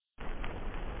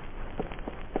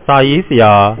စာရေးဆ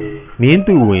ရာမင်း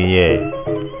သူဝင်ရဲ့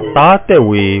သားသက်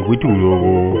ဝေဝိတုတို့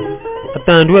ကိုအတ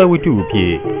န်တွဲဝိတုအဖြ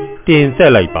စ်တင်ဆ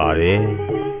က်လိုက်ပါတယ်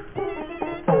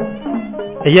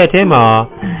အရက်ထဲမှာ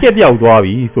ပြက်ပြောက်သွား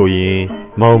ပြီဆိုရင်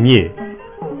မောင်မြင့်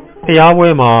ဖျားပွဲ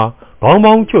မှာဘောင်း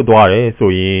ဘောင်းချွတ်သွားတယ်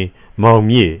ဆိုရင်မောင်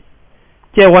မြင့်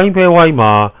ကြက်ဝိုင်းဖဲဝိုင်း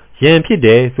မှာရန်ဖြစ်တ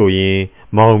ယ်ဆိုရင်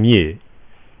မောင်မြင့်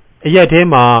အရက်ထဲ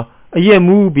မှာအရက်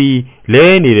မူးပြီးလဲ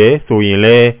နေတယ်ဆိုရင်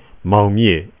လဲမောင်မြ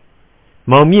င့်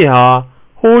မောင်မြင့်ဟာ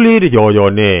ဟိုးလေးတကြော်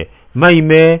ကြော်နဲ့မိုက်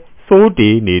မဲစိုးတေ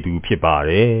နေသူဖြစ်ပါ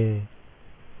တယ်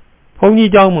ဘုန်း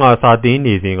ကြီးကျောင်းမှာစာသင်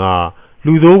နေစဉ်က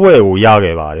လူဆိုးဘွဲ့ကိုရ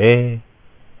ခဲ့ပါတယ်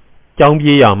ကျောင်း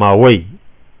ပြေးရမှာဝိတ်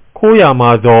ခိုးရမှာ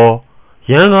ဇော်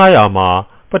ရမ်းကားရမှာ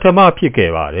ပထမဖြစ်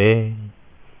ခဲ့ပါတယ်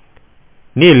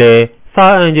နေ့လေစာ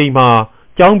အန်ချိန်မှာ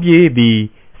ကျောင်းပြေးပြီး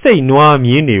စိတ်နွားမြ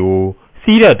င်းတွေကို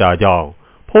စီးရတာကြောင့်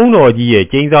ဖုံးတော်ကြီးရဲ့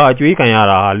ကျင်းစာအကျွေးခံရ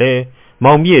တာဟာလဲ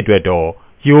မောင်မြင့်အတွက်တော့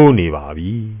ရိုးနေပါ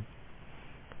ပြီ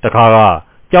တခါက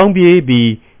ကျောင်းပြေးပြီး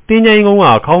တင်းငိုင်းကုန်းက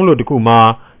ခေါင်းလွတ်တစ်ခုမှာ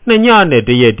နှစ်ညနဲ့တ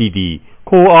ရက်တိတိ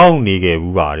ခိုးအောင်နေခဲ့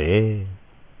ဘူးပါတယ်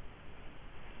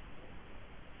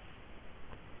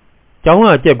ကျောင်းက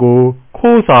ကြက်ကို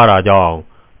ခိုးစားတာကြောင့်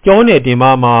ကျောင်းနယ်တင်မ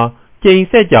မှာကျိန်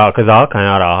ဆက်ကြာကစားခံ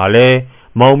ရတာဟာလဲ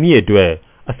မောင်မြင့်အတွက်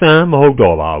အဆန်းမဟုတ်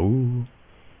တော့ပါဘူး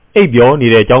အိပ်ပျော်နေ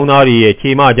တဲ့ကျောင်းသားတွေရဲ့ခြေ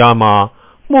မကြားမှာ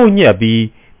မှုန့်ညက်ပြီး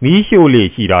မီးရှို့လေ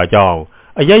ရှိတာကြောင့်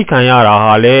အရိုက်ခံရတာ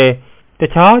ဟာလဲတ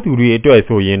ခြားသူတွေအတွက်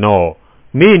ဆိုရင်တော့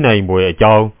မေ့နိုင်ပွဲအ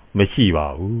ကြောင်းမရှိပါ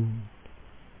ဘူး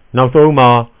နောက်ဆုံးမှာ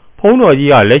ဖုံးတော်ကြီး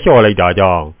ကလက်လျှော့လိုက်တာ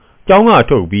ကြောင့်ကျောင်းက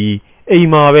ထုတ်ပြီးအိမ်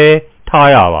မှာပဲထား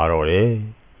ရပါတော့တယ်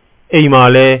အိမ်မှာ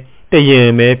လဲတရင်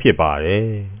ပဲဖြစ်ပါတ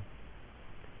ယ်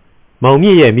မောင်မြ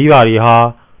င့်ရဲ့မိဘတွေဟာ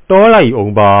တောလိုက်အော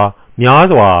င်ပါများ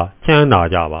စွာချမ်းသာ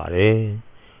ကြပါတယ်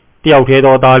တယောက်သေး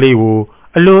သောသားလေးကို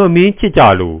အလွန်အမင်းချစ်ကြ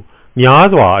လို့များ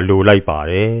စွာအလိုလိုက်ပါ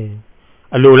တယ်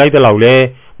အလိုလိုက်တဲ့လောက်လဲ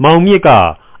မောင်မြင့်က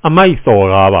အမိုက်စော်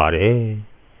ကားပါတယ်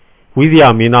ဝိဇယ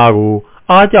မင်းသားကို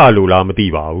အားကြလို့လားမသိ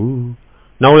ပါဘူး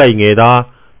နောက်လိုက်ငယ်သား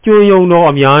ကျွန်းယုံတော်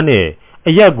အများနဲ့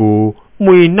အရက်ကို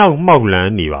မှွေနှောက်မှောက်လ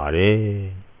န်းနေပါတယ်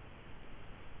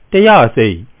100စိ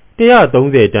တ်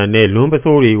130တန်နဲ့လွန်ပ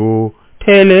စိုးတွေကို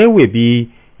ထဲလဲဝစ်ပြီး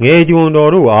ငယ်ကျွန်း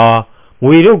တော်တို့အား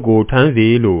ငွေတို့ကိုထမ်းစေ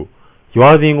လို့ရွာ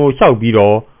စဉ်ကိုလျှောက်ပြီး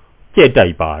တော့ကြက်တို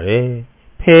က်ပါတယ်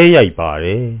ဖဲရိုက်ပါတ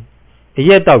ယ်အ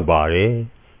ရက်တောက်ပါတယ်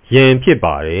ရန်ဖြစ်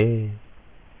ပါတယ်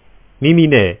မိမိ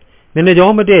နဲ့နည်းနည်းကြော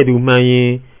မတည့်သူမှန်ရ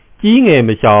င်ကြီးငယ်မ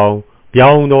ရှောင်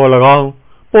ပြောင်းတော်၎င်း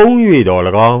ပုံး၍တော်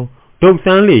၎င်းဒုတ်ဆ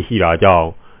န်းလေရှိတာကြောင့်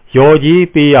ရော်ကြီး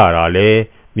ပေးရတာလဲ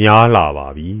များလာပါ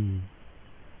ပြီ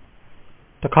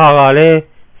တခါကလည်း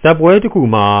ဇက်ပွဲတစ်ခု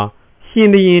မှာရှင်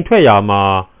ဘရင်ထွက်ရမှာ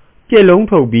ပြက်လုံး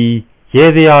ထုတ်ပြီးရေ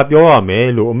စရာပြောရမယ်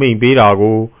လို့အမိန့်ပေးတာ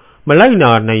ကိုမလိုက်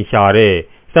နာနိုင်ရှာတဲ့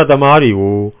စက်သမားတွေ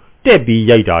ကိုတက်ပြီး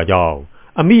ရိုက်တာကြောင့်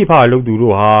အမိဖလုပ်သူ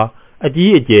တို့ဟာအ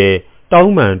ကြီးအကျယ်တော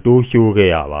င်းပန်တိုးရှိုးခဲ့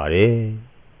ရပါတယ်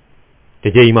ဒီ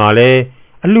ချိန်မှာလဲ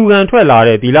အလူခံထွက်လာ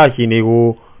တဲ့သီလရှင်တွေကို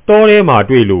တောထဲမှာ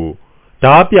တွေ့လို့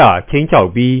ဓားပြချင်းချောက်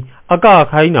ပြီးအက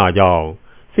ခိုင်းတာကြောင့်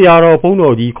ဆရာတော်ဘုန်း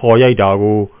တော်ကြီးခေါ်ရိုက်တာ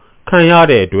ကိုခံရ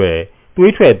တဲ့အတွက်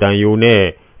သွေးထွက်တန်ယိုနဲ့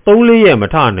3-4ရက်မ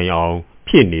ထနိုင်အောင်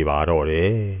ဖြစ်နေပါတော့တ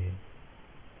ယ်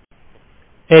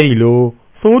အဲ့ဒီလို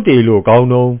စိုးတေလို့ကောင်း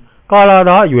တော့ကာလာ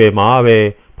သားအရွယ်မှာပဲ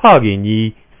ဖခင်ကြီး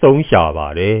ဆုံးရှာပါ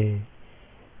တယ်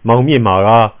မောင်မြင့်မှာက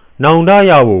နောင်တ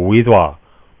ရဖို့ဝေးစွာ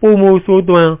ပုံမစိုး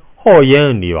သွမ်းဟော့ရ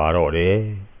မ်းနေပါတော့တယ်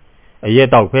အရက်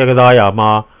တောက်ဖဲကစားရ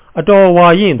မှာအတော်ဝါ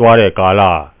ရင်သွားတဲ့ကာလ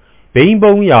ဘိန်း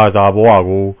ပုံးရာစာဘဝ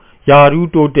ကိုယာရူး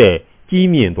တိုးတက်ကြီး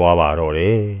မြင့်သွားပါတော့တ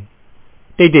ယ်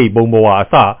တိတ်တိတ်ပုံဘဝအ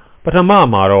စပထမ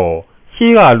မှာတော့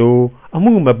ရှေးကလိုအ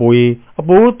မှုမပွေအ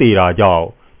ပိုးသေးတာကြောင့်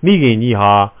မိခင်ကြီး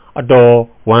ဟာအတော်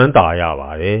ဝမ်းသာရပါ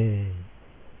တယ်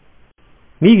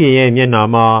မိခင်ရဲ့မျက်နှာ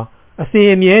မှာအစင်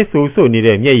အမြဲဆူဆွနေ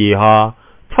တဲ့မျက်ရည်ဟာ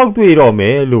၆တွေ့တော့မ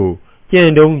ယ်လို့ကြံ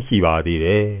တုံးရှိပါသေးတ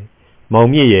ယ်မောင်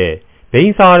မြင့်ရဲ့ဘိ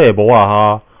န်းစားတဲ့ဘဝဟာ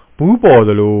ဘူးပေါ်သ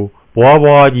လိုဘွား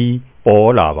ဘွားကြီး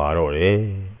ပေါ်လာပါတော့တယ်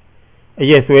အ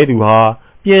ရက်ဆွဲသူဟာ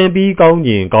ပြန်ပြီးကောင်း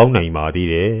ကျင်ကောင်းနိုင်ပါသေး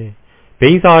တယ်ဘိ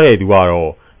န်းစားတဲ့သူက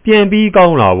တော့ပြန်ပြီးကော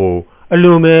င်းလာဖို့အ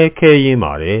လွန်ပဲခဲရင်း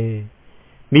ပါတယ်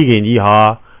မိခင်ကြီးဟာ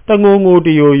တငုံငိုတ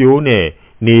ယိုယိုနဲ့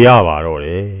နေရပါတော့တ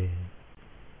ယ်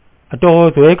အတော်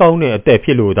ဇွဲကောင်းတဲ့အသက်ဖြ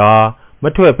စ်လို့သာမ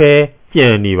ထွက်ပဲကြံ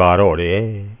နေပါတော့တယ်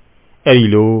အဲ့ဒီ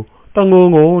လိုတငုံ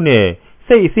ငိုနဲ့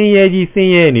စိတ်အစင်းရဲကြီးဆ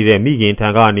င်းရဲနေတဲ့မိခင်ထံ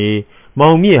ကနေမော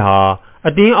င်မြင့်ဟာအ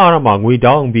တင်းအာရမငွေ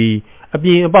တောင်းပြီးအပြ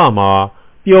င်အပမှာ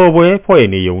ပျော်ပွဲဖွဲ့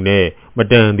နေုံနဲ့မ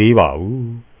တန်သေးပါဘူး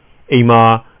အိမ်မှာ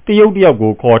တရုတ်တယောက်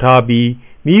ကိုခေါ်ထားပြီး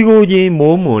မိကိုချင်း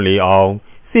မိုးမွန်လေအောင်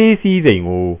စေးစည်းစိမ်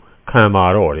ကိုခံပါ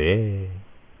တော့တယ်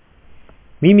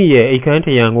မိမိရဲ့အိတ်ခမ်းထ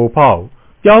ရံကိုဖောက်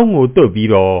ပြောင်းကိုတွတ်ပြီး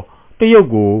တော့တရုတ်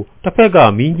ကိုတစ်ဖက်က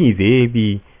မင်းကြီးစေ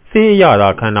ပြီးဆေးရတာ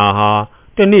ခန္ဓာဟာ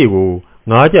တနေ့ကို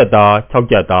 5 ကျပ်သား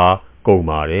6 ကျပ်သားကုန်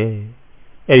ပါတယ်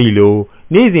အဲ့ဒီလို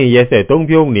နေ့စဉ်ရက်ဆက်သုံး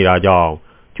ပြုံးနေတာကြောင့်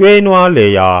ကျွဲနွားလေ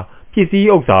ယာပစ္စည်း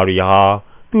ဥစ္စာတွေဟာ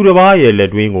သူတစ်ပါးရဲ့လ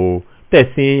က်တွင်းကိုတက်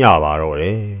ဆင်းရပါတော့တ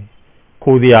ယ်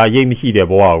ခိုးစရာရိပ်မရှိတဲ့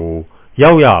ဘဝကို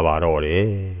ရောက်ရပါတော့တယ်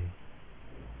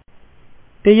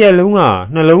တရက်လုံးက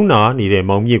နှလုံးနာနေတဲ့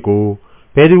မောင်မြင့်ကို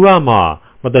ဘယ်သူမှ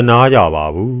မတနာကြပါ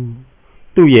ဘူး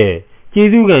သူ့ရဲ့ကျေး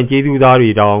ဇူးကံကျေးဇူးသားတွေ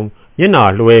တောင်မျက်နှာ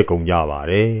လွှဲကုန်ကြပါ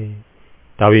တယ်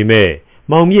ဒါပေမဲ့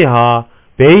မောင်မြင့်ဟာ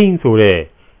ဘိန်းဆိုတဲ့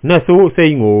နတ်ဆိုးအစိ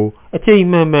မ်းကိုအချိန်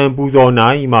မှန်မှန်ပူဇော်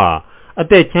နိုင်မှအ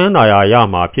သက်ချမ်းသာရ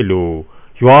မှာဖြစ်လို့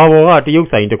ရွာပေါ်ကတရုတ်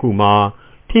ဆိုင်တစ်ခုမှာ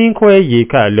ထင်းခွဲရေ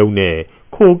ခတ်အလုံးနဲ့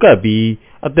ခိုကပ်ပြီး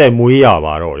အသက်မွေးရ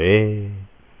ပါတော့တယ်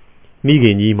မိခ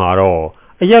င်ကြီးမှာတော့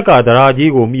အရက်ကဒရာ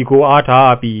ကြီးကိုမိကိုအား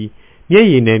ထားပြီးမျက်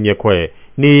ရည်နဲ့မျက်ခွက်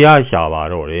နေရရှာပါ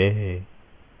တော့တယ်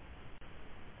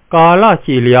ကာလရှ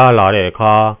ည်လျားလာတဲ့အ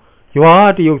ခါရွာ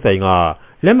တရုတ်ဆိုင်က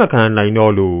လက်မခံနိုင်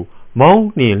တော့လို့မောင်း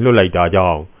နှင်လွတ်လိုက်တာကြော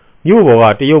င့်မြို့ပေါ်က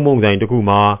တရုတ်မုံဆိုင်တစ်ခု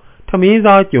မှာထမင်း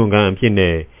စားကြုံကန်အဖြစ်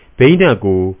နဲ့ဘိန်းဓာတ်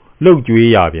ကိုလှုပ်ကြွေး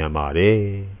ရပြန်ပါတယ်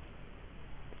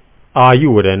အာယု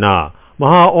ဝရဏမ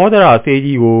ဟာဩဒရာဆေး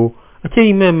ကြီးကိုအချိ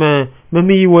န်မှန်မှန်မ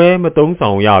မီဝဲမသုံး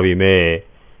ဆောင်ရပေမဲ့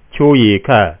ချိုးရည်ခ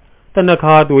တ်တန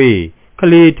ခါသွေးက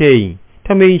လေးထိန်ထ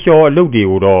မိန်လျှော်အလုပ်တွေ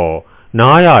ကိုတော့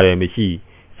နားရတယ်မရှိ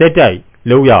ဇက်တိုက်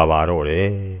လုပ်ရပါတော့တယ်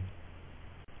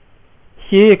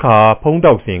ရှေးအခါဖုံး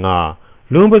တောက်စင်က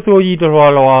လွန်ပစိုးကြီး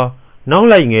တော်လွာနောက်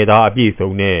လိုက်ငယ်သားအပြည့်စုံ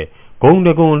နဲ့ဂုံတ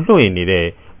ကွန်လွှင့်နေတဲ့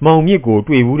မောင်မြစ်ကို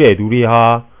တွေ့ဘူးတဲ့သူတွေဟာ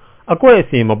အကွက်အ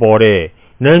စင်မပေါ်တဲ့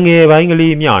နံငယ်ပိုင်းက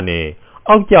လေးမျှနဲ့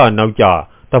အောက်ကျနောက်ကျ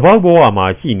တပေါက်ဘဝမှာ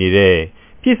ရှိနေတဲ့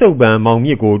ပြစ္ဆုတ်ပံမောင်မြ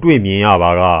စ်ကိုတွေ့မြင်ရ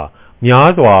ပါကများ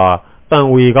စွာတန်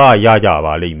ဝေကရကြ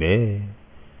ပါလိမ့်မယ်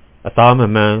အသားမ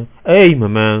မှန်အိမ်မ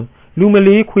မှန်လူမ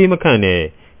လေးခွေးမခန့်နဲ့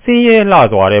ဆင်းရဲလှ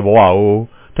စွာတဲ့ဘဝကို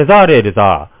တစတဲ့တစ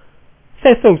ဆ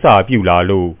က်ဆုပ်စပြုလာ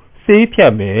လို့ဆေးဖြ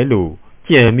တ်မယ်လို့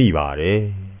ကြံမိပါတယ်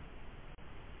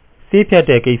ဆေးဖြတ်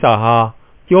တဲ့ကိစ္စဟာ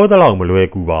ပြောသလောက်မလွယ်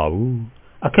ကူပါဘူး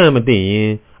အခန့်မသိရ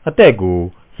င်အသက်ကို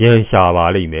ရန်ရှာပါ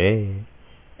လိမ့်မယ်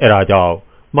အဲဒါကြောင့်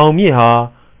မောင်မြင့်ဟာ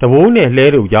တဘိုးနဲ့လှဲ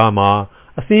တို့ကြားမှာ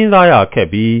အစင်းစားရခက်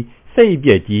ပြီးစိတ်အပြ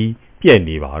က်ကြီးပြက်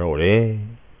နေပါတော့တယ်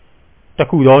တ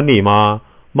ခုသောနေ့မှာ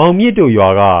မောင်မြင့်တို့ရွာ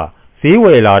ကဈေးဝ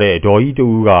ယ်လာတဲ့အတော်ကြီးတူ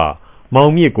ကမော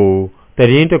င်မြင့်ကိုသ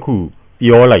တင်းတစ်ခု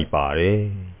ပြောလိုက်ပါတယ်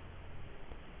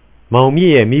မောင်မြ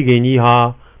င့်ရဲ့မိခင်ကြီးဟာ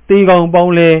တေကောင်ပေါ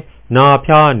င်းလဲနာ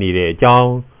ဖျားနေတဲ့အကြော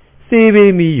င်းစေး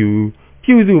ပေးမိယူ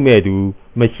ပြုစုမဲ့သူ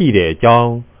မရှိတဲ့အကြော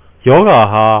င်းယောဂါ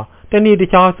ဟာတနေ့တ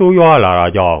ခြားဆိုးရွားလာတာ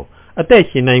ကြောင့်အသက်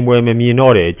ရှင်နိုင်ပွဲမမြင်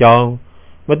တော့တဲ့အကြောင်း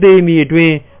မသေးမီအတွ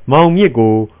င်းမောင်မြင့်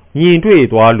ကိုမြင်တွေ့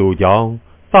သွားလိုကြောင်း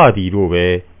စသည်တို့ပဲ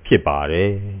ဖြစ်ပါတ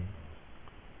ယ်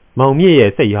မောင်မြင့်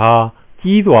ရဲ့စိတ်ဟာ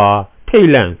ကြီးစွာထိတ်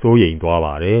လန့်စိုးရိမ်သွား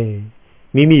ပါတယ်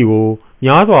မိမိကို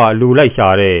များစွာအလိုလိုက်ရှာ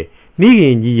တဲ့မိခ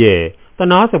င်ကြီးရဲ့တ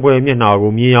နာစပွဲမျက်နှာ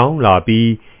ကိုမြင်အောင်လာပြီး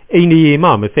အိန္ဒိယမှ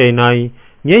မဆယ်နိုင်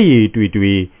မျက်ရည်တွေ့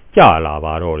ကျလာ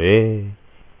ပါတော့တယ်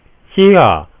ရှေးက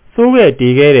စိုးခဲ့တ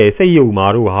ည်ခဲ့တဲ့စိတ်ယုံမာ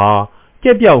တို့ဟာကြ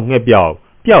က်ပြောက်ငှက်ပြောက်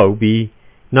ပျောက်ပြီး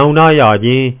နောင်တရခြ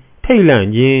င်းထိတ်လန့်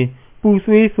ခြင်းပူ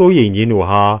ဆွေးစိုးရိမ်ခြင်းတို့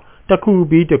ဟာတစ်ခု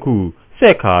ပြီးတစ်ခုဆ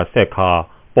က်ခါ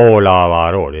ပေါ်လာပါ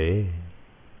တော့တယ်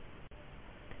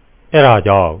အဲဒါ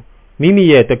ကြောင့်မိမိ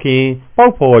ရဲ့သခင်ပေါ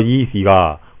က်ဖော်ကြီးစီက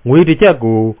ငွေတစ်ချက်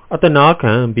ကိုအတနာ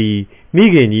ခံပြီးမိ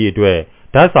ခင်ကြီးအတွက်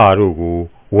ဓာတ်စာတို့ကို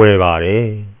ဝယ်ပါတယ်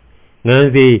ငန်း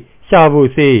စေးရှာဖို့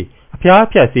စေးအဖျား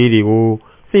ဖြတ်စေးတွေကို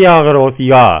ဆရာတော်စီ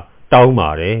ကတောင်းပါ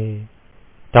တယ်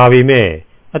ဒါပေမဲ့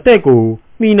အသက်ကို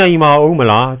မိနိုင်မအောင်မ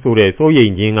လားဆိုတဲ့စိုးရိ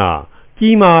မ်ခြင်းက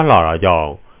ကြီးမားလာတာကြော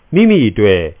င့်မိမိအတွ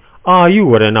က်အာယု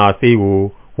ဝရဏဆေးကို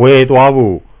ဝယ်သွား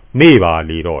ဖို့မေ့ပါ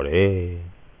လေတော့တယ်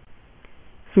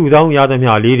စုဆောင်းရသ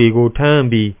မျှလေးတွေကိုထမ်း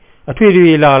ပြီးအထွေ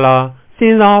ထွေလာစ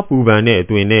ဉ်းစားပူပန်တဲ့အ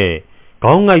သွင်နဲ့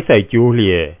ခေါင်းငိုက်ဆိုင်ကျိုး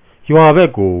လျက်ရွာဘ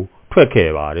က်ကိုထွက်ခဲ့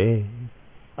ပါတယ်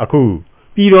အခု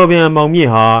ပြည်တော်ပြန်မောင်မြ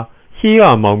င့်ဟာရှေးက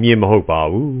မောင်မြင့်မဟုတ်ပါ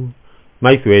ဘူး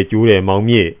မိုက်ဆွဲကျိုးတဲ့မောင်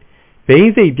မြင့်ဘိ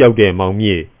န်းစိတ်ပြောက်တဲ့မောင်မြ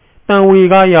င့်တန်ဝေ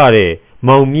ကားရတဲ့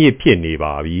မောင်မြင့်ဖြစ်နေ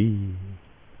ပါပြီ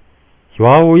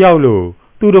ရွာကိုရောက်လို့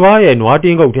သူတစ်ပါးရဲ့နွားတ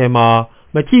င်းကုတ်ထဲမှာ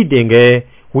မချိတင်ခဲ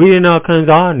ဝေဒနာခံ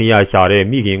စားနေရရှာတဲ့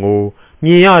မိခင်ကိုမြ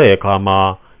င်ရတဲ့အခါမှာ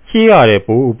ရှေးရတဲ့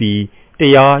ပိုးပြီးတ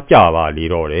ရားကြပါလေ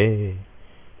တော့တယ်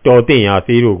တော်တင်ရ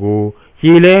ဆေးတို့ကို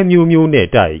ရေလဲမျိုးမျိုးနဲ့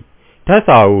တိုက်ဓာတ်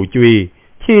စာကိုကျွေး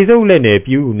ခြေစုပ်လက်နဲ့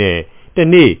ပြူးနဲ့တ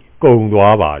နေ့ကုန်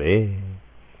သွားပါတယ်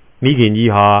မိခင်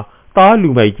ကြီးဟာသားလူ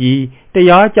မိုက်ကြီးတ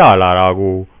ရားကြလာတာ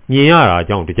ကိုမြင်ရတာ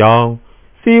ကြောင့်တကြောင်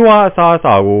စေဝါအစားအ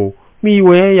စာကိုမှီ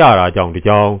ဝဲရတာကြောင့်တ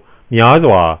ကြောင်များ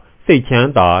စွာစိတ်ချ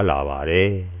မ်းသာလာပါတ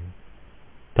ယ်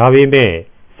ဒါပေမဲ့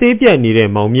ဆေးပြတ်နေတဲ့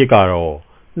မောင်မြစ်ကတော့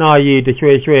နှာရည်တ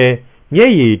ရွှဲရွှဲမျ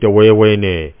က်ရည်တဝဲဝဲ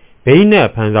နဲ့ဘိန်းနဲ့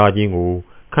ဖန်စားခြင်းကို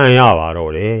ခံရပါ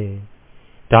တော့တယ်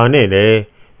ဒါနဲ့လေ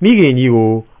မိခင်ကြီး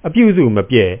ကိုအပြုစုမ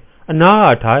ပြည့်အ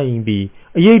နားထိုင်ပြီး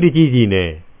အရေးတကြီးကြီး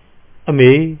နဲ့အ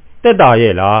မေတက်တာ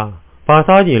ရဲ့လားဘာ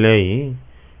စားကျင်လဲရင်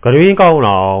ကရွင်းကောင်း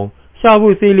လာအောင်ရှာ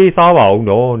ဖို့စေးလေးစားပါအောင်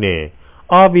တော့နဲ့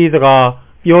အားပေးစကား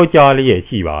ပြောကြားလျက်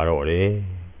ရှိပါတော့တယ်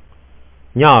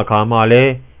ညအခါမှလ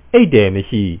ည်းအိတ်တယ်မ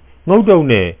ရှိငုတ်တုံ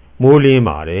နဲ့မိုးလင်း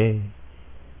ပါတယ်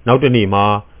နောက်တနေ့မှာ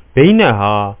ဘိန်းနတ်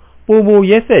ဟာပို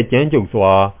ရက်ဆက်ကြမ်းကြုတ်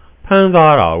စွာဖမ်း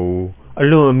သားတာကိုအ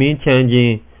လွန်အမင်းချမ်းခြ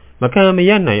င်းမခံမ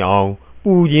ရနိုင်အောင်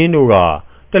ပူခြင်းတို့က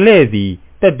တလဲ့စီ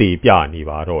တက်တည်ပြနေ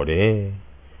ပါတော့တယ်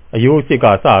အယိုးစစ်က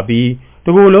စပြီးတ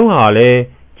ကူလုံးဟာလည်း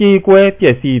ကြေကွဲပျ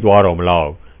က်စီးသွားတော့မလော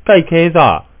က်ကြိုက်ခဲစ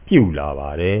ပြုတ်လာပါ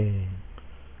တယ်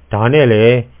ဒါနဲ့လေ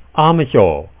အားမ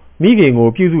လျှော့မိခင်ကို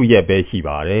ပြုစုရက်ပဲရှိ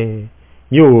ပါတယ်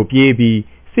မြို့ကိုပြေးပြီး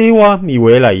ဆေးဝါးမှီ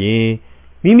ဝဲလိုက်ရင်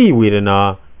မိမိဝေဒနာ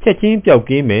ချက်ချင်းပျောက်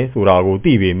ကင်းမယ်ဆိုတာကို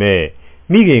သိပေမဲ့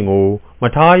မိခင်ကိုမ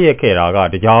ထားရက်ခဲ့တာက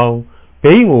တကြောင်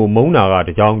ဘိန်းကိုမုန်းတာကတ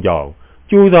ကြောင်ကြောင့်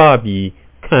ကြိုးစားပြီး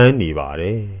ခံနေပါတ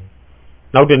ယ်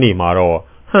နောက်တနေ့မှာတော့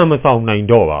ဟန်မဆောင်နိုင်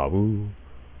တော့ပါဘူး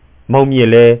မောင်မြင့်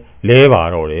လဲပါ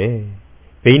တော့တယ်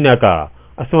ဘိန်းနတ်က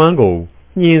အစွမ်းကုန်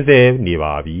ညှင်းဆဲနေ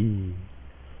ပါပြီ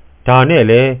ဒါနဲ့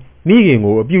လေမိခင်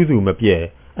ကိုအပြုစုမပြည့်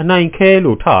အနိုင်ခဲ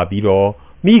လို့ထပြီးတော့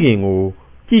မိခင်ကို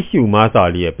ကြည့်ရှုမဆာ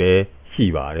လျက်ပဲရှိ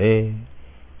ပါတယ်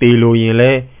တေလိုရင်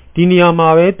လဲဒီနေရာမှာ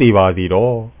ပဲတေပါစီ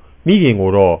တော့မိခင်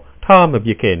ကိုတော့ထားမပ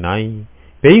စ်ခဲ့နိုင်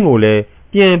ဘိန်းကိုလည်း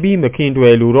ပြန်ပြီးမခင်တွ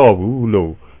ယ်လို့တော့ဘူး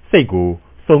လို့စိတ်ကို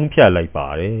ဆုံးဖြတ်လိုက်ပါ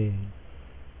တယ်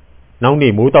နောက်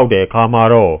နေ့မိုးတောက်တဲ့အခါမှာ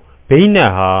တော့ဘိန်းန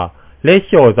တ်ဟာလက်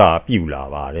လျှော့စာပြူလာ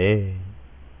ပါတယ်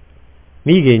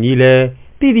မိခင်ကြီးလည်း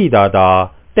တိတိတာတာ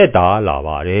တက်တာလာ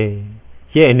ပါတယ်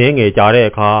ရဲ့အနေငယ်ကြတဲ့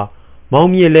အခါမောင်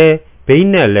မြင့်လည်းဘိန်း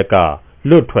နတ်လက်က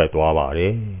လွတ်ထွက်သွားပါတ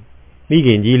ယ်မိခ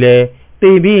င်ကြီးလည်း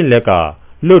တေဘင်းလက်က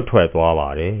လွတ်ထွက်သွားပါ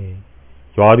တယ်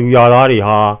ရွာသူရွာသားတွေ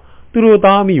ဟာသူတို့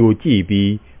သားမိကိုကြည့်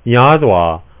ပြီးများစွာ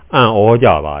အံ့ဩကြ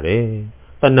ပါတယ်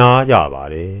တနာကြပါ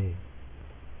တယ်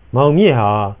မောင်မြင့်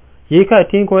ဟာရေခတ်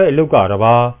ထင်းခွဲအလုတ်ကတ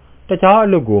ပါးတခြားအ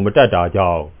လုတ်ကိုမတတ်တာ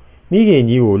ကြောင့်မိခင်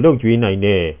ကြီးကိုလှုပ်ကြွေးနိုင်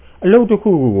တဲ့အလုတ်တစ်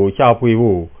ခုကိုရှာဖွေ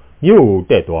ဖို့မြို့ကို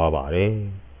တက်သွားပါတယ်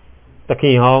တခ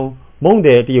င်ဟောင်းမုံ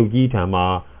တဲ့တရုတ်ကြီးထံမှာ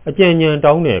အကြံဉာဏ်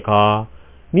တောင်းတဲ့အခါ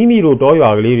မိမိတို့တောရွာ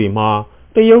ကလေးတွေမှာ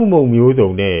တရုတ်မုံမျိုးစုံ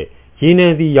နဲ့ရေနံ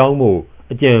စီရောင်းဖို့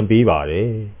အကြံပေးပါတယ်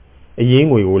အရင်း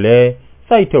ငွေကိုလည်း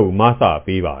စိုက်ထုတ်မဆ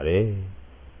ပေးပါတယ်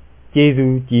ကျေး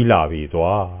ဇူးကြီးလာပြီ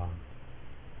သွား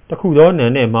တခုသောနံ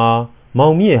နဲ့မှာမော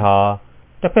င်မြင့်ဟာ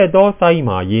တစ်ဖက်သောစိုင်း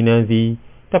မှာရေနံစီ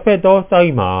တစ်ဖက်သောစို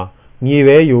င်းမှာမြေ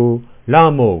ပဲယိုလ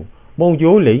မုံမုံ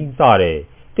ကျိုးလိန်စတဲ့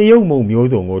တရုတ်မုံမျိုး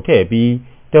စုံကိုထည့်ပြီး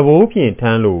တဘိုးဖြင့်ထ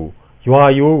မ်းလို့ရွာ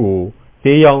ရိုးကို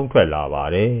ဈေးရောင်းထွက်လာပါ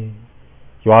တယ်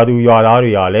ရွာသူရွာသား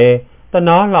တွေကလည်းတ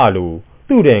နာလှလို့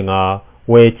သူ့တဲ့ငါ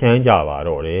ဝယ်ချမ်းကြပါ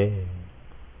တော့တယ်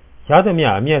ရသမျှ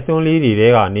အမျက်စွန်းလေးတွေထဲ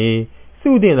ကနေ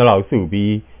စုတင်တဲ့လောက်စု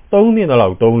ပြီးသုံးတင်တဲ့လော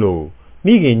က်သုံးလို့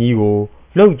မိခင်ကြီးကို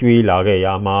လှုပ်ကြွေးလာခဲ့ရ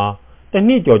မှာတစ်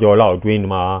နှစ်ကျော်လောက်အတွင်း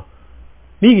မှာ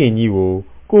မိခင်ကြီးကို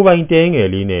ကိုယ်ပိုင်တဲငယ်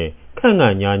လေးနဲ့ခန့်ခ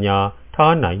န့်ညာညာ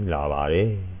ထားနိုင်လာပါတ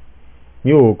ယ်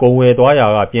မြို့ကိုကုံဝယ်သွားရာ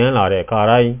ကပြန်လာတဲ့အခါ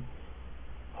တိုင်း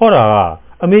ဟောတာက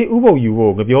အမေဥပုပ်ယူ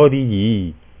ဖို့ငပြောသည်ကြီး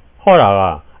ဟောတာက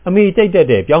အမေကြိုက်တတ်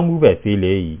တဲ့ပြောင်းမှုပဲသေး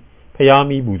လေဖျား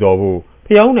မီးပူဇော်ဖို့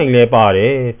ဖျောင်းနိုင်လဲပါတ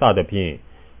ယ်စသဖြင့်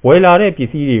ဝယ်လာတဲ့ပစ္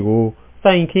စည်းတွေကို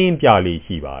စိုင်ခင်းပြလေ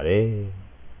ရှိပါတယ်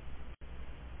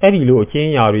အဲ့ဒီလိုအချ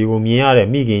င်းရာတွေကိုမြင်ရတဲ့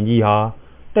မိခင်ကြီးဟာ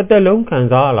တစ်သက်လုံးခံ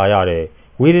စားလာရတဲ့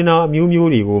ဝေဒနာအမျိုးမျိုး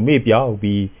တွေကိုမေ့ပြောက်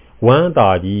ပြီးဝမ်းသာ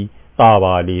ကြီးသာ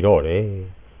ပါလေတော့တယ်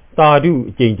သာဓု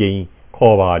အကြိမ်ကြိမ်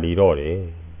ခေါ်ပါလေတော့တယ်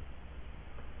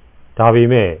ဒါပေ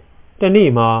မဲ့တ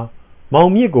နေ့မှာမော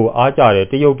င်မြင့်ကိုအားကြတဲ့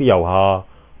တရုတ်တယောက်ဟာ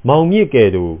မောင်မြင့်ကဲ့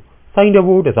သို့စိုင်းတ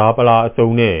ဘိုးတစားပလာအစုံ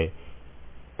နဲ့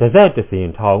တစက်တစင်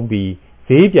ထောင်းပြီး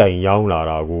ဈေးပြိုင်ရောင်းလာ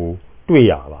တာကိုတွေ့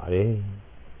ရပါတယ်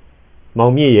မော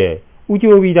င်မြင့်ရဲ့ဦး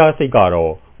ကျိုးပြီးသားစိတ်က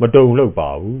တော့မတုံလို့ပါ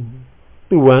ဘူး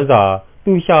သူ့ဝမ်းစာ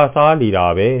သူရှာစားနေတာ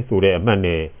ပဲဆိုတဲ့အမှတ်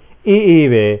နဲ့အေး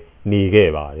ပဲနေခဲ့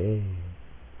ပါတယ်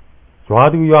ရွာ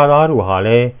သူရွာသားတို့ဟာလ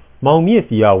ည်းမောင်မြင့်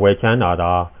စီကဝယ်ချမ်းတာ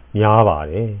သာများပါ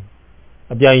တယ်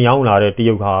အပြိုင်ရောင်းလာတဲ့တ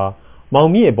ရုတ်ဟာမောင်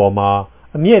မြင့်အပေါ်မှာ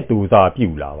အမျက်တူစာပြု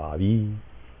တ်လာပါပြီ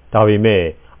ဒါပေမဲ့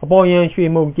အပေါ်ယံရွှေ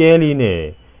မုံကျဲလေးနဲ့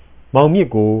မောင်မြင့်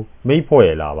ကိုမိတ်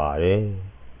ဖွဲ့လာပါတယ်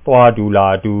သွားတူလာ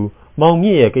တူမောင်မြ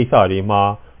င့်ရဲ့ကိစ္စတွေမှာ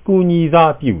ကူညီ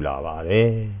စားပြုတ်လာပါတ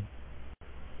ယ်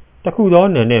တခုသော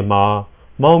နံနဲ့မှာ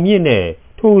မောင်မြင့်နဲ့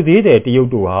ထိုဈေးတဲ့တရုတ်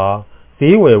တို့ဟာ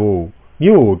ဈေးဝယ်ဖို့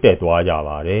မြို့ကိုတက်သွားကြ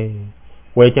ပါတယ်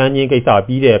ဝယ်ချမ်းချင်းကိစ္စ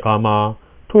ပြီးတဲ့အခါမှာ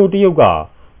ထိုတရုတ်က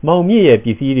မောင်မြင့်ရဲ့ပ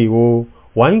စ္စည်းတွေကို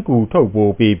ဝိုင်းကူထုတ်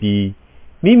ပိုးပေးပြီး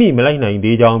မိမိမလိုက်နိုင်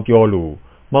သေးကြောင်းပြောလို့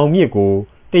မောင်မြင့်ကို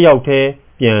တယောက်တည်း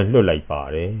ပြန်လွှတ်လိုက်ပါ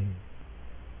တယ်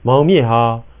မောင်မြင့်ဟာ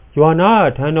ရွာနာ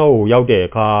ထန်းတော်ကိုရောက်တဲ့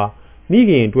အခါမိ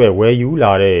ခင်အတွက်ဝယ်ယူ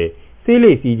လာတဲ့စေ ဆေး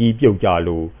လိပ်စီကြီးပြုတ်ကြ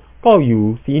လို့ကောက်ယူ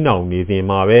စီးနှောင်နေစဉ်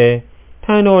မှာပဲထ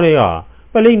န်းတော်တွေက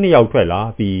ပလိတ်နှစ်ယောက်ထွက်လာ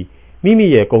ပြီးမိမိ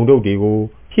ရဲ့ကုံတုပ်တွေကို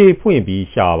ဖြေဖွင့်ပြီး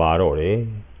ရှာပါတော့တယ်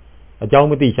။အကြောင်း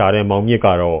မသိရှာတဲ့မောင်မြင့်က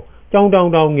တော့ကြောင်တောင်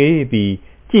တောင်ငေးပြီး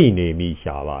ကြည်နေမိ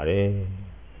ရှာပါတယ်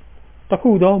။တ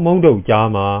ခုသောမုံတုပ်ကြား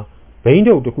မှာဘိန်း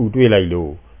တုပ်တစ်ခုတွေ့လိုက်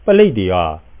လို့ပလိတ်တွေက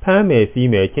ဖမ်းမယ်စီး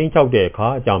မယ်ချင်းချောက်တဲ့အခါ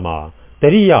အကြမှာတ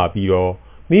ရိယာပြီးတော့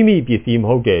မိမိပစ္စည်းမ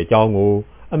ဟုတ်တဲ့အကြောင်းကို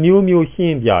အမျိုးမျိုးရှ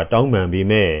င်းပြတောင်းပန်ပေ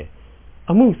မဲ့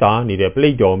အမှုစားနေတဲ့ပလိ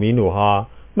တ်တော်မင်းတို့ဟာ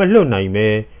မလွတ်နိုင်ပဲ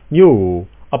မြို့ကို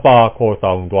အပါခေါ်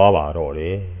ဆောင်သွားပါတော့တ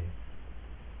ယ်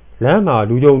။လမ်းမှာ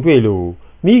လူကြုံတွေ့လို့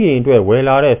မိခင်အတွက်ဝယ်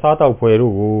လာတဲ့စားတောက်ဖွယ်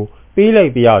တို့ကိုပေးလို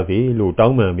က်ပြရစီလို့တော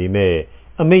င်းပန်ပေမဲ့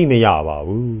အမိန့်မရပါ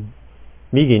ဘူး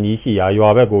။မိခင်ကြီးရှိရာရွာ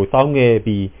ဘက်ကိုစောင်းခဲ့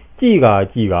ပြီးကြည်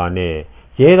ကာနဲ့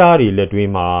ရဲသားတွေလက်တွ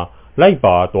င်းမှာလိုက်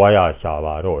ပါသွားရရှာ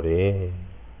ပါတော့တယ်။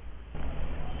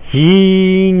ရီ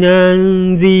နန်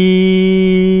စီ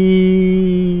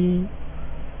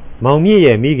မောင်မြင့်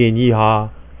ရဲ့မိခင်ကြီးဟာ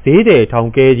ဈေးတယ်ထောင်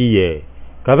ကဲကြီးရဲ့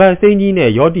ကပတ်စိမ့်ကြီးနဲ့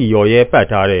ရော့တီရော်ရဲပတ်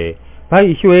ထားတဲ့ဗို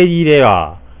က်ရွှဲကြီးတဲ့က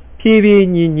ဖြည်းဖြည်း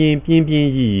ညင်ညင်ပြင်းပြင်း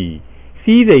ကြီး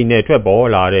စီးစိမ်နဲ့ထွက်ပေါ်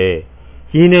လာတဲ့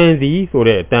ရီနန်စီဆို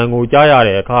တဲ့အတန်ကိုကြားရ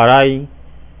တဲ့အခါတိုင်း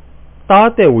သား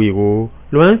သက်ဝေကို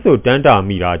လွမ်းစွတ်တန်းတာ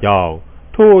မိတာကြောင့်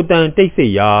ထိုအတန်တိတ်ဆိ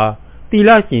တ်ရာတီလ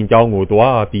ရှင်เจ้าကို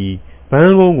သွားပြီးဘ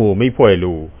န်းကုန်းကိုမိတ်ဖွဲ့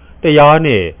လို့တရား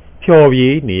နဲ့ဖျော်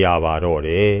ပြေးနေရပါတော့တ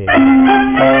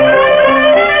ယ်